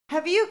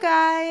Have you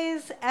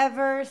guys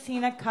ever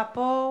seen a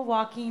couple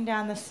walking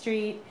down the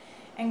street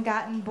and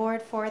gotten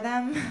bored for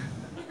them?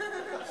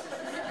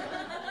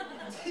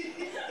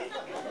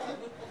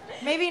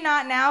 Maybe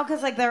not now,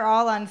 because like they're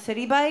all on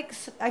city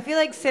bikes. I feel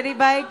like city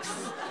bikes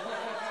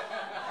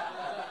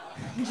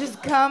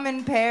just come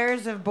in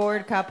pairs of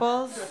bored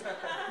couples,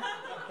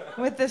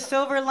 with the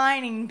silver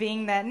lining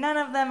being that none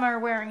of them are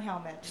wearing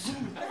helmets.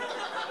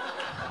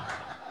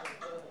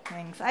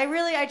 Thanks.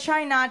 I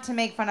try not to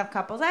make fun of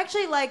couples. I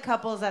actually like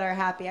couples that are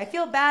happy. I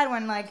feel bad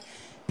when like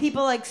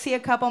people like see a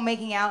couple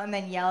making out and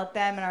then yell at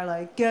them and are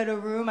like, get a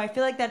room. I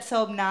feel like that's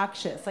so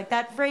obnoxious. Like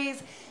that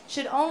phrase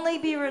should only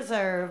be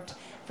reserved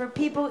for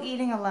people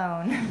eating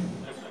alone.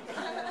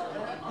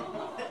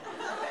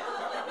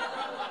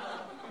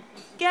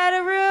 Get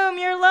a room,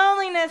 your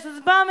loneliness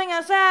is bumming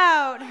us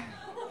out.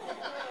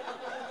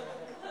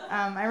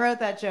 I wrote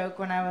that joke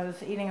when I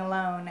was eating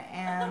alone,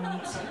 and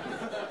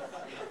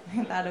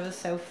I thought it was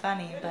so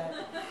funny, but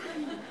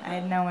I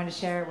had no one to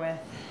share it with.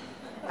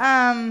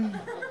 I'm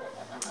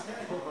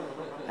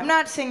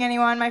not seeing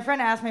anyone. My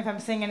friend asked me if I'm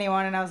seeing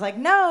anyone, and I was like,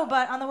 no,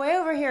 but on the way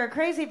over here, a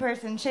crazy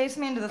person chased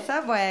me into the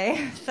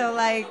subway. So,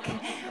 like,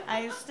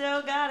 I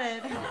still got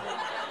it.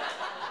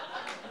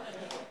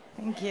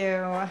 Thank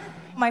you.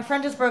 My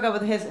friend just broke up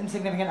with his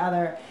insignificant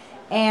other,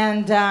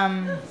 and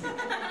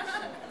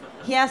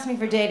he asked me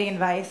for dating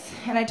advice,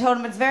 and I told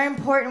him it's very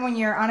important when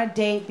you're on a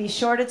date, be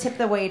sure to tip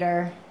the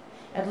waiter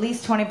at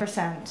least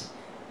 20%,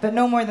 but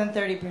no more than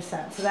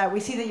 30%, so that we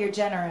see that you're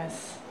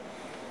generous,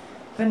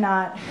 but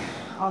not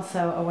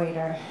also a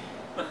waiter.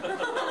 I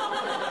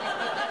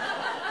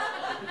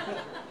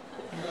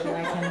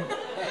can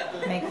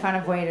make fun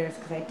of waiters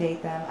because I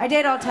date them. I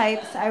date all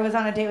types. I was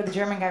on a date with a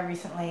German guy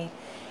recently,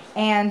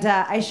 and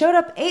I showed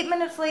up 8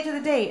 minutes late to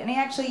the date, and he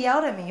actually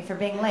yelled at me for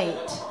being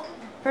late.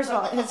 First of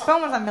all, his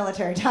phone was on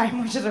military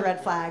time, which is a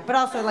red flag, but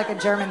also like a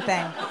German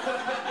thing.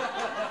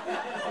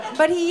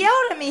 But he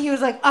yelled at me. He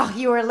was like, oh,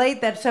 you were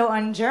late. That's so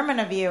un-German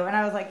of you. And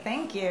I was like,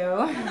 thank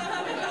you.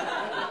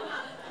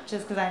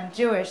 Just because I'm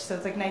Jewish, so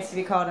it's like nice to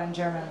be called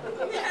un-German.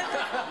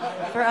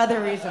 For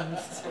other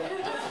reasons.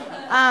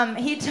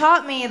 He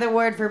taught me the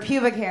word for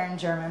pubic hair in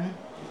German,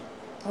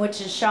 which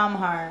is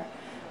Schamhaar,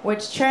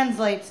 which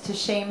translates to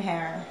shame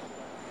hair.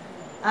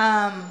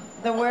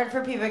 The word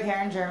for pubic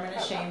hair in German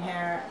is shame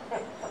hair.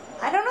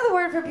 I don't know the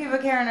word for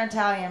pubic hair in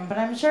Italian, but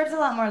I'm sure it's a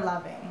lot more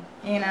loving,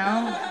 you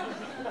know?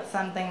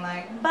 Something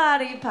like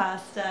body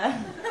pasta.